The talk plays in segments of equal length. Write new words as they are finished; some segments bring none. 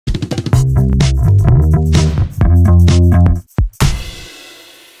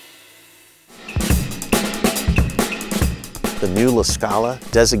La Scala,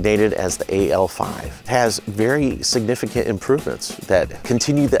 designated as the AL5, has very significant improvements that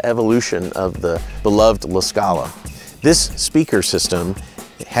continue the evolution of the beloved La Scala. This speaker system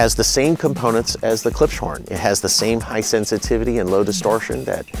has the same components as the Klipsch horn. It has the same high sensitivity and low distortion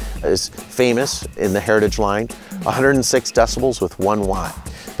that is famous in the Heritage line, 106 decibels with 1 watt.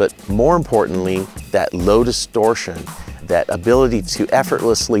 But more importantly, that low distortion, that ability to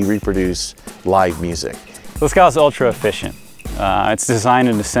effortlessly reproduce live music. La Scala is ultra efficient. It's designed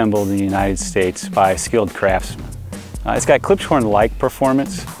and assembled in the United States by skilled craftsmen. It's got Klipsch horn-like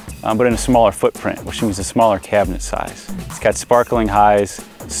performance, but in a smaller footprint, which means a smaller cabinet size. It's got sparkling highs,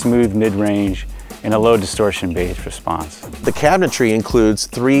 smooth mid-range, and a low distortion bass response. The cabinetry includes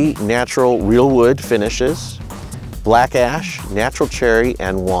 3 natural real wood finishes, black ash, natural cherry,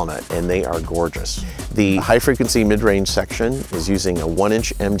 and walnut, and they are gorgeous. The high-frequency mid-range section is using a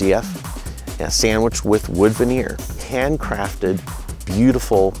 1-inch MDF sandwiched with wood veneer. Handcrafted,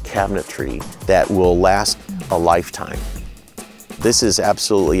 beautiful cabinetry that will last a lifetime. This is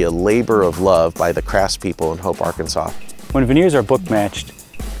absolutely a labor of love by the craftspeople in Hope, Arkansas. When veneers are book matched,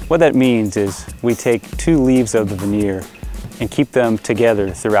 what that means is we take 2 leaves of the veneer and keep them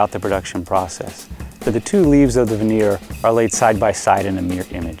together throughout the production process. So the 2 leaves of the veneer are laid side by side in a mirror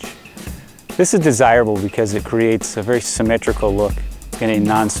image. This is desirable because it creates a very symmetrical look in a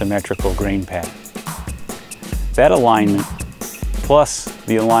non-symmetrical grain pattern. That alignment, plus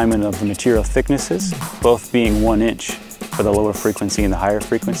the alignment of the material thicknesses, both being 1 inch for the lower frequency and the higher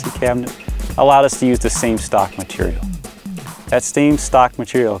frequency cabinet, allowed us to use the same stock material. That same stock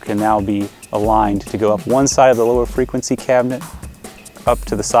material can now be aligned to go up one side of the lower frequency cabinet, up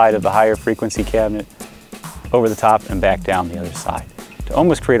to the side of the higher frequency cabinet, over the top and back down the other side, to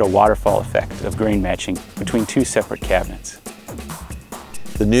almost create a waterfall effect of grain matching between 2 separate cabinets.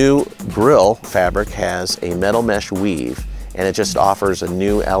 The new grill fabric has a metal mesh weave, and it just offers a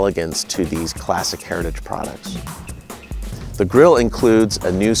new elegance to these classic Heritage products. The grill includes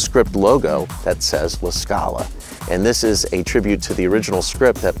a new script logo that says La Scala, and this is a tribute to the original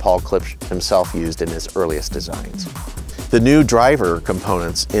script that Paul Klipsch himself used in his earliest designs. The new driver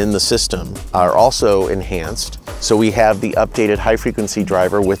components in the system are also enhanced, so we have the updated high-frequency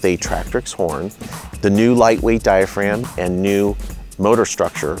driver with a Tractrix horn, the new lightweight diaphragm, and new motor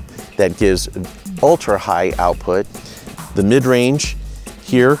structure that gives ultra-high output. The mid-range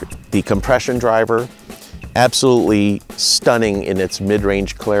here, the compression driver, absolutely stunning in its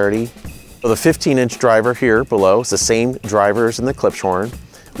mid-range clarity. So the 15-inch driver here below is the same driver as in the Klipsch horn.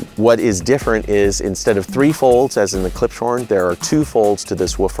 What is different is instead of 3 folds as in the Klipsch horn, there are 2 folds to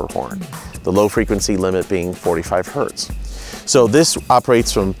this woofer horn, the low frequency limit being 45 hertz. So this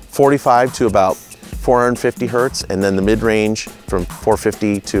operates from 45 to about 450 hertz, and then the mid-range from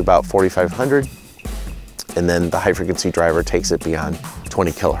 450 to about 4500, and then the high-frequency driver takes it beyond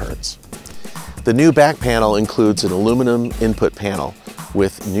 20 kilohertz. The new back panel includes an aluminum input panel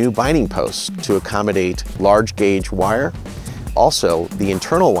with new binding posts to accommodate large gauge wire. Also, the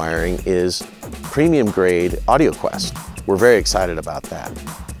internal wiring is premium grade AudioQuest. We're very excited about that.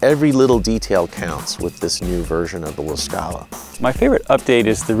 Every little detail counts with this new version of the La Scala. My favorite update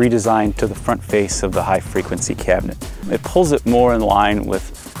is the redesign to the front face of the high frequency cabinet. It pulls it more in line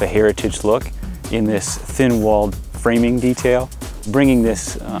with the Heritage look in this thin-walled framing detail, bringing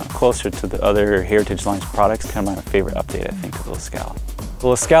this closer to the other Heritage Line's products. Kind of my favorite update, I think, of the La Scala. The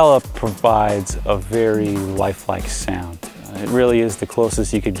La Scala provides a very lifelike sound. It really is the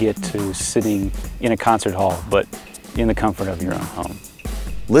closest you could get to sitting in a concert hall, but in the comfort of your own home.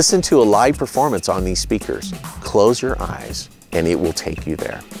 Listen to a live performance on these speakers. Close your eyes and it will take you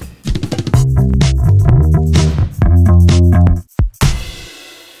there.